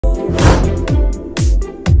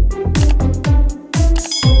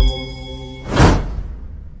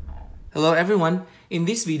Hello everyone. In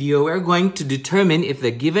this video, we're going to determine if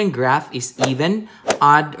the given graph is even,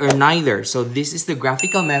 odd, or neither. So this is the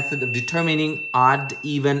graphical method of determining odd,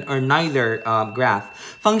 even, or neither graph.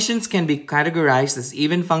 Functions can be categorized as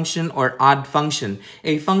even function or odd function.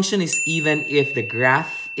 A function is even if the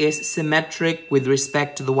graph is symmetric with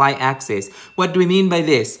respect to the y-axis. What do we mean by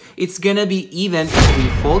this? It's gonna be even if we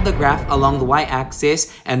fold the graph along the y-axis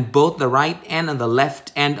and both the right end and the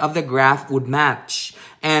left end of the graph would match.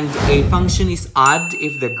 And a function is odd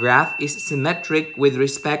if the graph is symmetric with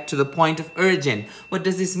respect to the point of origin. What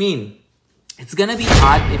does this mean? It's gonna be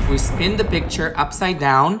odd if we spin the picture upside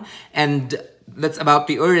down, and that's about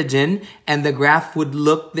the origin, and the graph would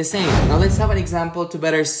look the same. Now let's have an example to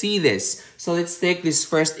better see this. So let's take this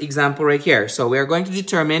first example right here. So we're going to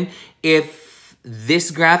determine if this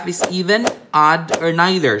graph is even, odd, or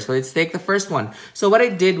neither. So let's take the first one. So what I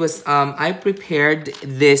did was I prepared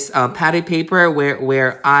this patty paper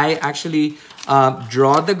where I actually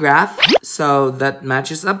draw the graph so that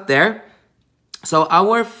matches up there. So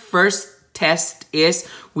our first test is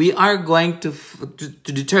we are going to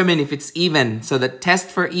determine if it's even. So the test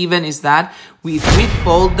for even is that if we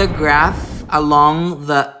fold the graph along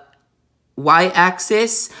the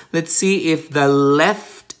y-axis, let's see if the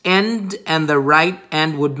left end and the right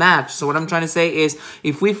end would match. So what I'm trying to say is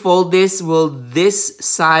if we fold this, will this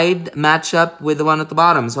side match up with the one at the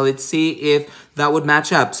bottom? So let's see if that would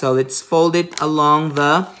match up. So let's fold it along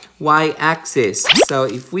the y-axis. So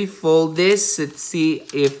if we fold this, let's see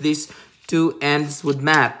if these two ends would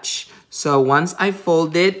match. So once I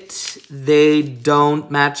fold it, they don't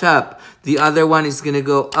match up. The other one is going to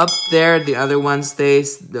go up there. The other one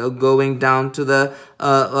stays going down to the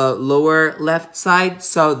lower left side.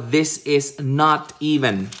 So this is not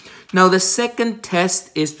even. Now the second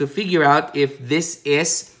test is to figure out if this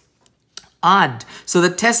is odd. So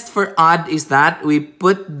the test for odd is that we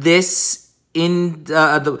put this in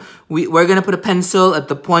we're gonna put a pencil at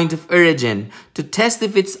the point of origin. To test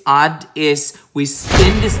if it's odd is we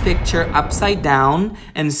spin this picture upside down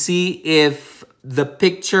and see if the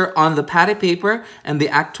picture on the patty paper and the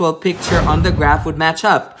actual picture on the graph would match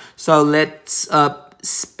up. So let's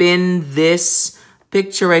spin this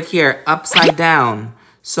picture right here upside down.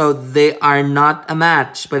 So they are not a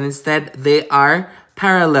match, but instead they are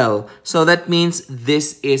parallel. So that means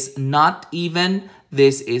this is not even,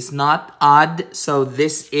 this is not odd, so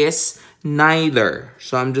this is neither.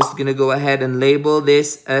 So I'm just gonna go ahead and label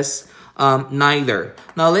this as neither.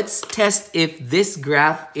 Now let's test if this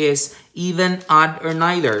graph is even, odd, or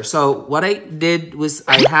neither. So what I did was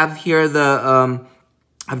I have here the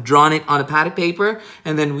I've drawn it on a patty paper,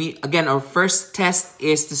 and then our first test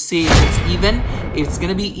is to see if it's even. It's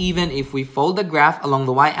gonna be even if we fold the graph along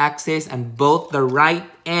the y-axis and both the right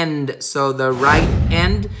end, so the right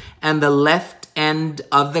end and the left end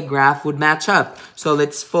of the graph would match up. So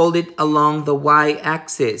let's fold it along the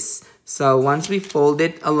y-axis. So once we fold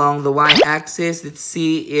it along the y-axis, let's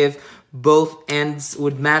see if both ends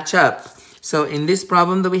would match up. So in this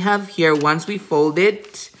problem that we have here, once we fold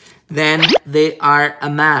it, then they are a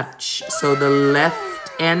match. So the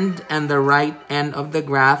left end and the right end of the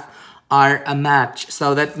graph are a match.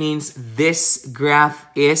 So that means this graph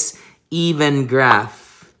is even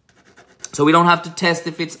graph. So we don't have to test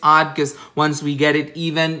if it's odd, because once we get it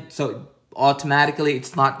even, so automatically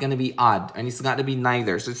it's not going to be odd, and it's got to be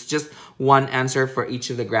neither. So it's just one answer for each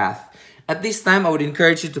of the graph. At this time, I would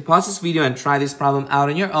encourage you to pause this video and try this problem out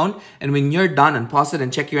on your own. And when you're done, unpause it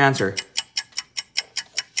and check your answer.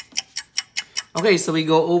 Okay, so we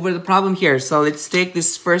go over the problem here. So let's take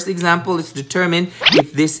this first example. Let's determine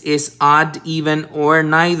if this is odd, even, or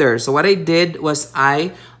neither. So what I did was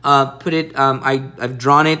I I've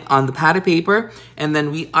drawn it on the patty paper, and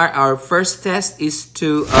then our first test is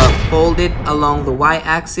to fold it along the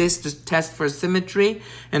y-axis to test for symmetry.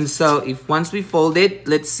 And so if once we fold it,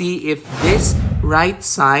 let's see if this right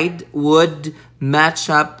side would match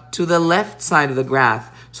up to the left side of the graph.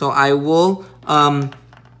 So I will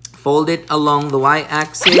fold it along the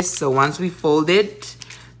y-axis. So once we fold it,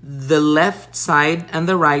 the left side and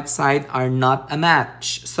the right side are not a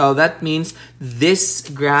match. So that means this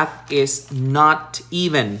graph is not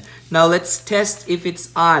even. Now let's test if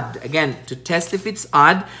it's odd. Again, to test if it's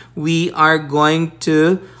odd, we are going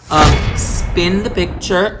to spin the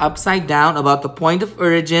picture upside down about the point of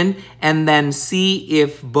origin, and then see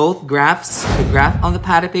if both graphs, the graph on the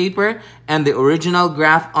patty paper and the original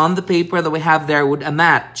graph on the paper that we have there, would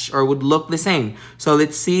match or would look the same. So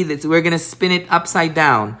let's see that we're gonna spin it upside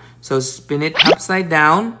down. So spin it upside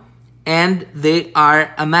down, and they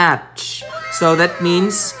are a match. So that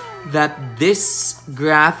means that this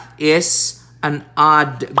graph is an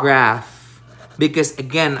odd graph. because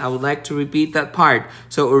again, I would like to repeat that part.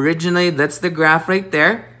 So originally, that's the graph right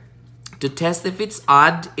there. To test if it's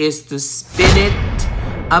odd is to spin it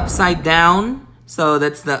upside down. So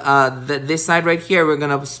that's this side right here. We're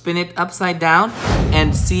gonna spin it upside down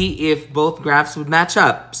and see if both graphs would match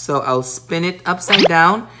up. So I'll spin it upside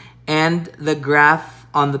down, and the graph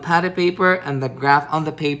on the padded paper and the graph on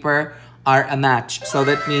the paper are a match. So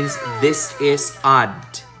that means this is odd.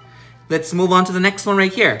 Let's move on to the next one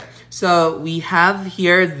right here. So we have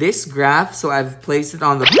here this graph. So I've placed it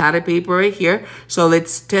on the padded paper right here. So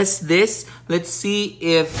let's test this. Let's see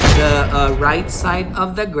if the right side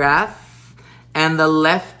of the graph and the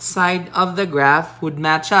left side of the graph would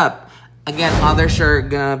match up. Again, others are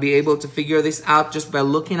gonna be able to figure this out just by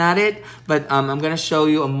looking at it, but I'm gonna show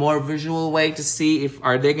you a more visual way to see if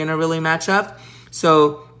are they gonna really match up.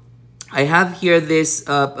 So I have here this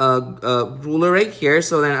ruler right here,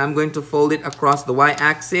 so then I'm going to fold it across the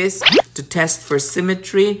y-axis to test for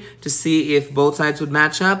symmetry to see if both sides would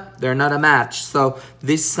match up. They're not a match. So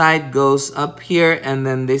this side goes up here, and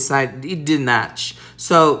then this side, it did match.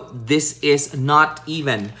 So this is not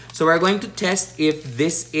even. So we're going to test if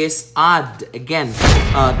this is odd. Again,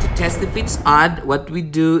 to test if it's odd, what we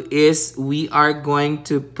do is we are going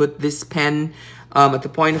to put this pen at the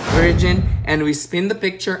point of origin, and we spin the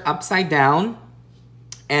picture upside down.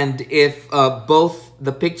 And if both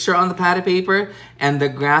the picture on the padded paper and the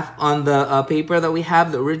graph on the paper that we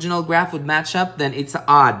have, the original graph, would match up, then it's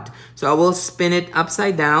odd. So I will spin it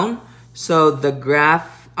upside down, so the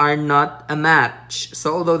graph are not a match.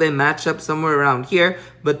 So although they match up somewhere around here,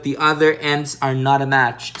 but the other ends are not a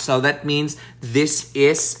match. So that means this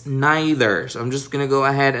is neither. So I'm just gonna go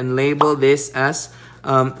ahead and label this as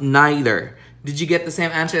neither. Did you get the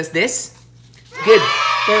same answer as this? Good.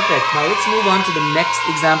 Perfect. Now let's move on to the next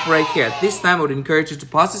example right here. At this time, I would encourage you to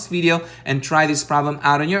pause this video and try this problem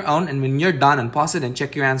out on your own. And when you're done, unpause it and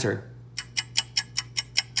check your answer.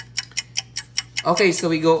 Okay, so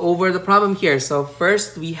we go over the problem here. So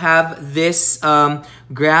first, we have this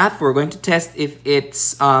graph. We're going to test if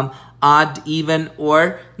it's odd, even,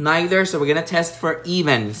 or neither. So we're going to test for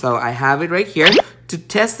even. So I have it right here. To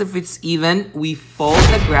test if it's even, we fold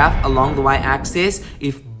the graph along the y-axis.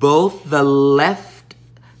 If both the left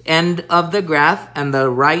end of the graph and the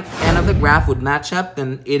right end of the graph would match up,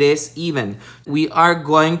 then it is even. We are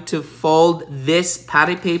going to fold this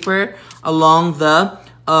padded paper along the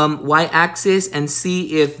y-axis and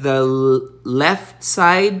see if the left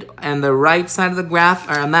side and the right side of the graph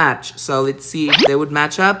are a match. So let's see if they would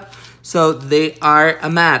match up. So they are a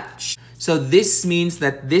match. So this means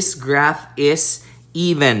that this graph is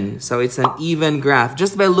even. So it's an even graph.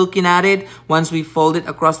 Just by looking at it, once we fold it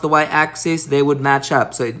across the y-axis, they would match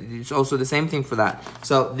up. So it's also the same thing for that.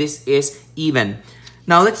 So this is even.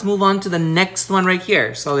 Now let's move on to the next one right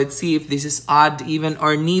here. So let's see if this is odd, even,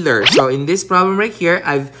 or neither. So in this problem right here,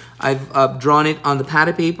 I've drawn it on the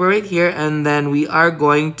padded paper right here, and then we are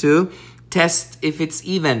going to test if it's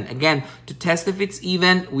even. Again, to test if it's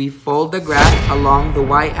even, we fold the graph along the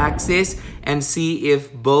y-axis and see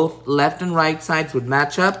if both left and right sides would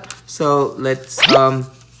match up. So let's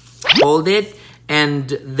fold it, and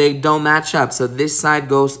they don't match up. So this side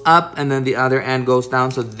goes up and then the other end goes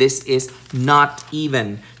down. So this is not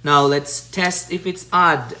even. Now let's test if it's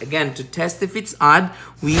odd. Again, to test if it's odd,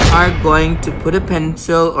 we are going to put a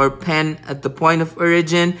pencil or pen at the point of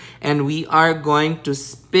origin, and we are going to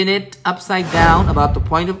spin it upside down about the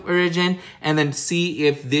point of origin, and then see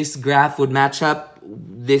if this graph would match up.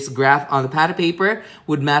 This graph on the padded paper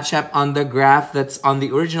would match up on the graph that's on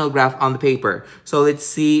the original graph on the paper. So let's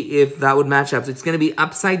see if that would match up. So it's going to be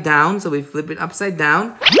upside down. So we flip it upside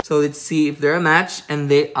down. So let's see if they're a match, and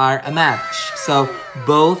they are a match. So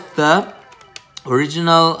both the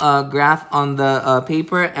original graph on the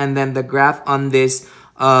paper and then the graph on this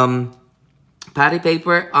padded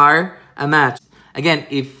paper are a match. Again,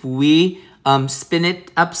 if we spin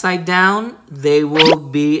it upside down, they will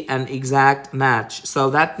be an exact match. So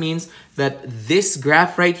that means that this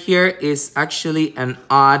graph right here is actually an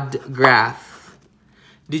odd graph.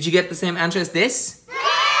 Did you get the same answer as this?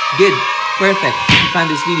 Good. Perfect. If you found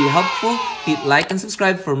this video helpful, hit like and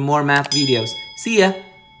subscribe for more math videos. See ya!